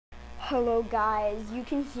Hello guys, you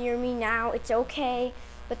can hear me now, it's okay,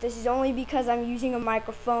 but this is only because I'm using a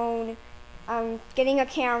microphone. I'm getting a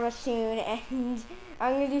camera soon and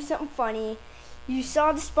I'm going to do something funny. You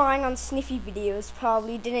saw the spying on Sniffy videos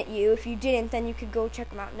probably, didn't you? If you didn't, then you could go check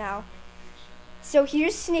them out now. So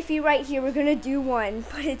here's Sniffy right here. We're going to do one,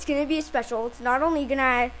 but it's going to be a special. It's not only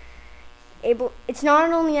I'm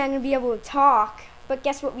going to be able to talk, but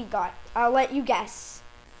guess what we got? I'll let you guess.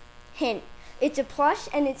 Hint. It's a plush,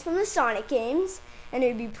 and it's from the Sonic games, and it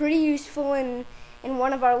would be pretty useful in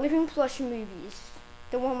one of our living plush movies,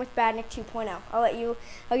 the one with Badnik 2.0.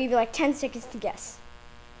 I'll give you like 10 seconds to guess.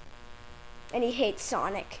 And he hates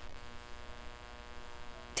Sonic.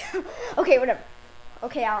 Okay, whatever.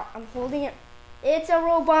 Okay, I'm holding it. It's a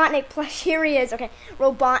Robotnik plush. Here he is. Okay,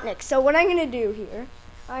 Robotnik. So what I'm gonna do here,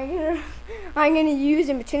 I'm gonna use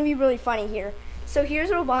him. It's gonna be really funny here. So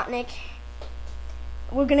here's Robotnik.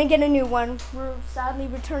 We're gonna get a new one. We're sadly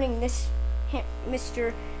returning this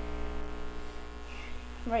Mr.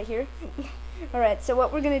 right here. All right. So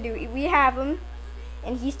what we're gonna do? We have him,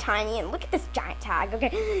 and he's tiny. And look at this giant tag.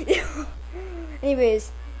 Okay.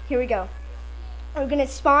 Anyways, here we go. We're gonna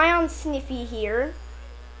spy on Sniffy here.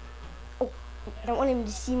 Oh, I don't want him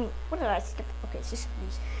to see me. What did I skip? Okay, it's just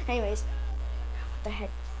these. Anyways, what the heck?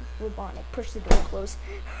 Robotnik, push the door close.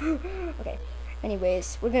 Okay.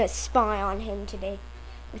 Anyways, we're gonna spy on him today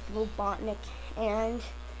with Robotnik and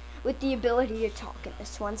with the ability to talk in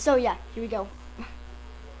this one. So yeah, here we go.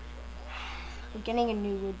 We're getting a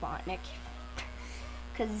new Robotnik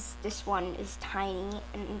because this one is tiny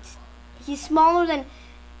and he's smaller than.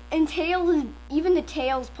 And Tails, even the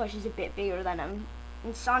Tails plush is a bit bigger than him.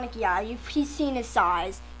 And Sonic, yeah, he's seen his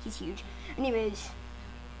size. He's huge. Anyways,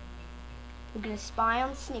 we're gonna spy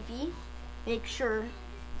on Sniffy. Make sure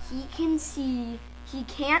he can't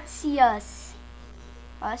see us.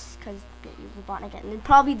 Because Robotnik, and then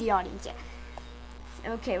probably the audience. Yeah.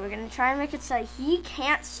 Okay, we're gonna try and make it so he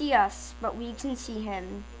can't see us, but we can see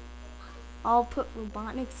him. I'll put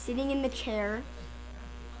Robotnik sitting in the chair.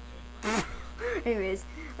 Anyways,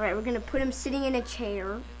 all right, we're gonna put him sitting in a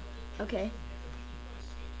chair. Okay.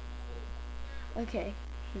 Okay,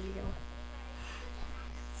 here we go.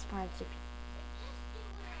 Spy on Sniffy.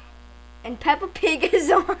 And Peppa Pig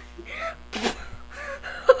is on.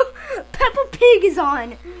 Peppa Pig is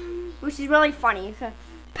on, which is really funny.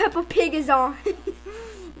 Peppa Pig is on.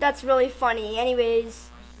 That's really funny. Anyways,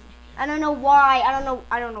 I don't know why. I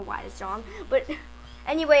don't know why it's on. But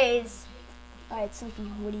anyways, all right, Sniffy,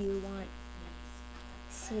 what do you want?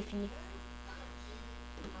 Sniffy.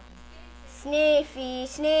 Sniffy,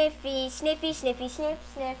 Sniffy, Sniffy, Sniffy, sniff,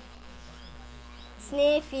 sniff.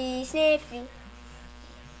 Sniffy, Sniffy.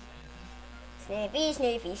 Sniffy,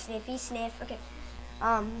 Sniffy, Sniffy, sniff. Okay.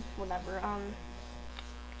 Whatever.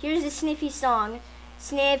 Here's the Sniffy song.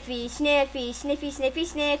 Sniffy, Sniffy, Sniffy, Sniffy,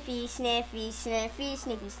 Sniffy, Sniffy, Sniffy,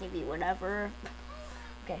 Sniffy, Sniffy, whatever.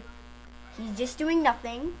 Okay. He's just doing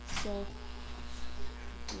nothing, so.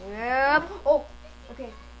 Yep. Oh, okay.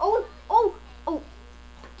 Oh.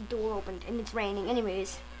 The door opened and it's raining.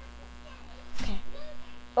 Anyways. Okay.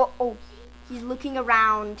 Oh. He's looking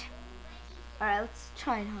around. Alright, let's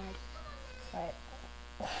try and hide.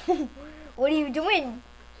 Alright. What are you doing?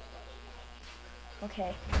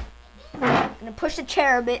 Okay. I'm gonna push the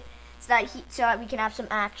chair a bit so that we can have some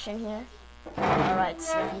action here. Alright,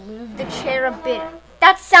 so if you move the chair a bit.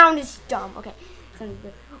 That sound is dumb. Okay.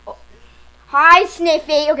 Oh. Hi,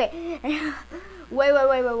 Sniffy. Okay.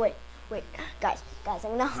 Wait. Guys, I'm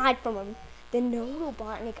gonna hide from him. The no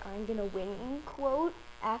Robotnik I'm gonna win quote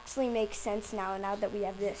actually makes sense now that we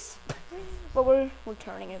have this. But we're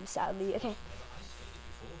turning him sadly. Okay.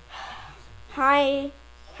 Hi,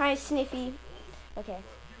 Sniffy. Okay.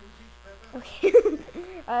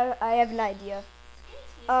 I have an idea.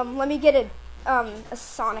 Let me get a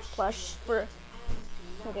Sonic plush for.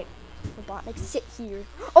 Okay, Robotnik, sit here.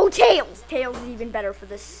 Oh, Tails! Tails is even better for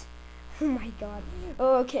this. Oh my God.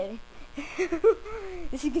 Oh, okay.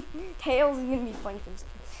 Tails is gonna be funny for this.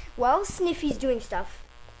 While Sniffy's doing stuff,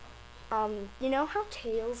 you know how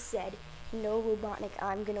Tails said, "No Robotnik,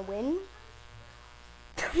 I'm gonna win."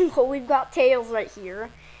 Well, we've got Tails right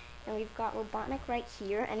here, and we've got Robotnik right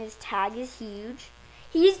here, and his tag is huge.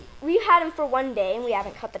 We've had him for one day, and we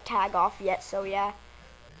haven't cut the tag off yet, so yeah.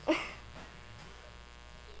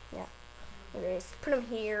 Yeah, there it is. Put him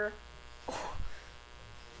here. Oh.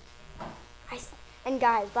 And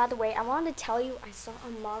guys, by the way, I wanted to tell you, I saw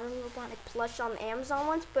a modern Robotnik plush on Amazon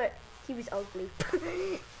once, but he was ugly.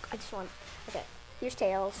 Okay, here's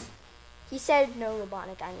Tails. He said, "No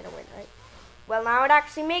Robotnik, I'm gonna win," right? Well, now it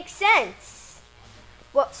actually makes sense.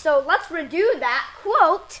 Well, so let's redo that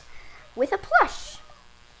quote with a plush.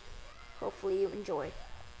 hopefully you enjoy.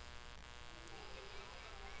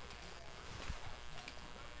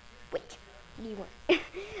 Wait, what do you want? I'm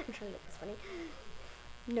trying to make this funny.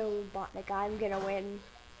 No, Botnik, I'm gonna win.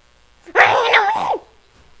 I'm gonna win!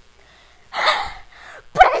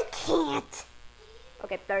 But I can't!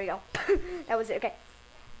 Okay, there you go. That was it, okay.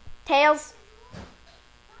 Tails.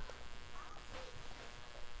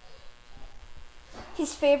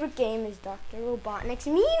 His favorite game is Dr. Robotnik's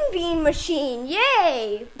Mean Bean Machine.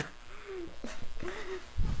 Yay!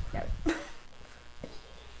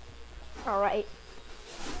 Alright.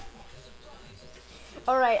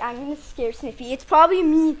 Alright, I'm gonna scare Sniffy. It's probably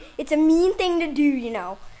mean. It's a mean thing to do, you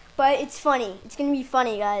know. But it's funny. It's gonna be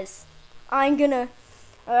funny, guys. I'm gonna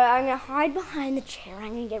hide behind the chair. I'm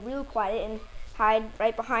gonna get real quiet and hide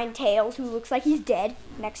right behind Tails, who looks like he's dead,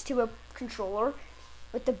 next to a controller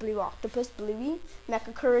with the blue octopus, Bluey,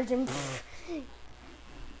 Mecha Courage, and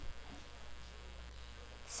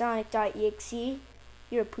Sonic.exe.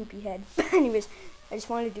 You're a poopy head. Anyways, I just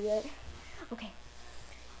wanted to do that. Okay.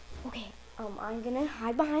 I'm gonna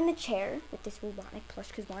hide behind the chair with this Robotnik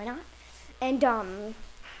plush, cause why not? And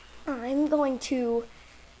I'm going to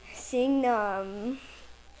sing. I'm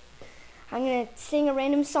gonna sing a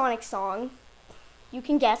random Sonic song. You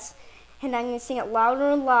can guess. And I'm going to sing it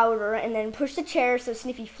louder and louder, and then push the chair so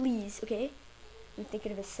Sniffy flees, okay? I'm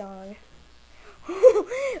thinking of a song.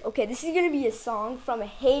 Okay, this is going to be a song from a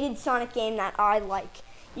hated Sonic game that I like.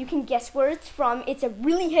 You can guess where it's from. It's a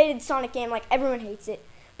really hated Sonic game, like everyone hates it.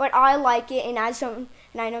 But I like it, and I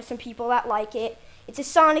know some people that like it. It's a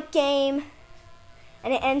Sonic game,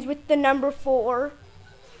 and it ends with the number 4.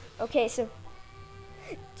 Okay, so...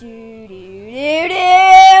 Okay,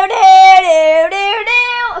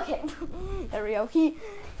 there we go.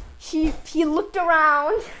 He looked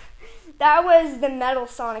around. That was the Metal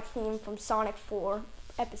Sonic theme from Sonic 4,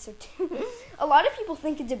 episode 2. A lot of people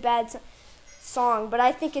think it's a bad song, but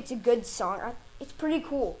I think it's a good song. It's pretty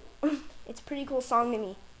cool. It's a pretty cool song to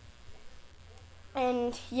me.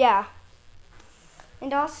 And yeah.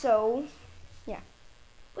 And also, yeah.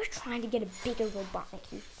 We're trying to get a bigger Robotnik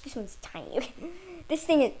here. This one's tiny. This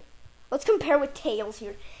thing is... Let's compare with Tails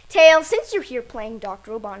here. Tails, since you're here playing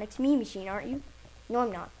Dr. Robotnik's Mean Machine, aren't you? No,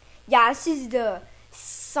 I'm not. Yeah, this is the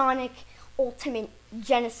Sonic Ultimate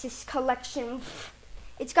Genesis Collection.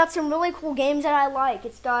 It's got some really cool games that I like.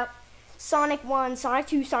 It's got Sonic 1, Sonic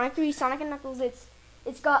 2, Sonic 3, Sonic and Knuckles. It's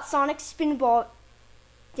got Sonic Spinball.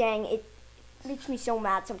 Dang, it makes me so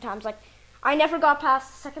mad sometimes. Like, I never got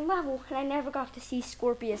past the second level, and I never got to see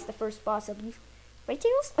Scorpius, the first boss, I believe. Right,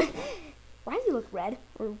 Tails? Why does he look red?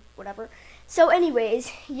 Or whatever. So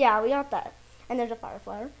anyways, yeah, we got that. And there's a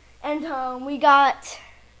Firefly. And we got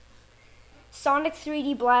Sonic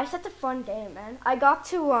 3D Blast. That's a fun game, man. I got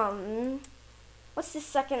to, what's the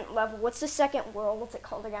second level? What's the second world? What's it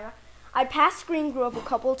called again? I passed Green Grove a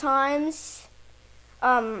couple times.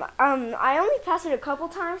 I only passed it a couple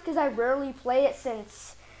times because I rarely play it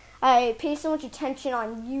since I pay so much attention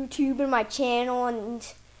on YouTube and my channel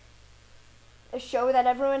and a show that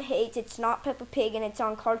everyone hates. It's not Peppa Pig, and it's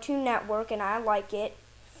on Cartoon Network, and I like it.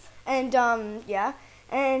 And, yeah.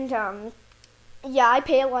 And, yeah, I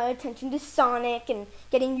pay a lot of attention to Sonic and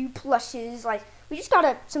getting new plushes. Like, we just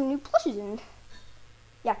got some new plushes in.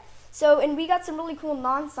 Yeah. So, and we got some really cool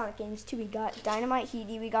non-Sonic games, too. We got Dynamite Heat,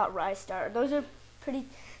 we got Rise Star. Those are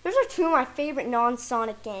two of my favorite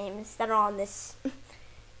non-Sonic games that are on this.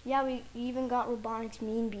 Yeah, we even got Robotnik's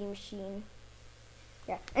Mean Bean Machine.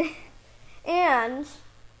 Yeah. And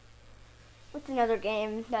what's another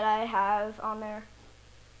game that I have on there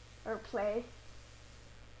or play?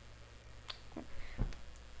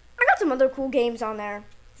 I got some other cool games on there.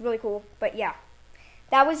 It's really cool. But yeah,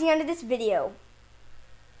 that was the end of this video.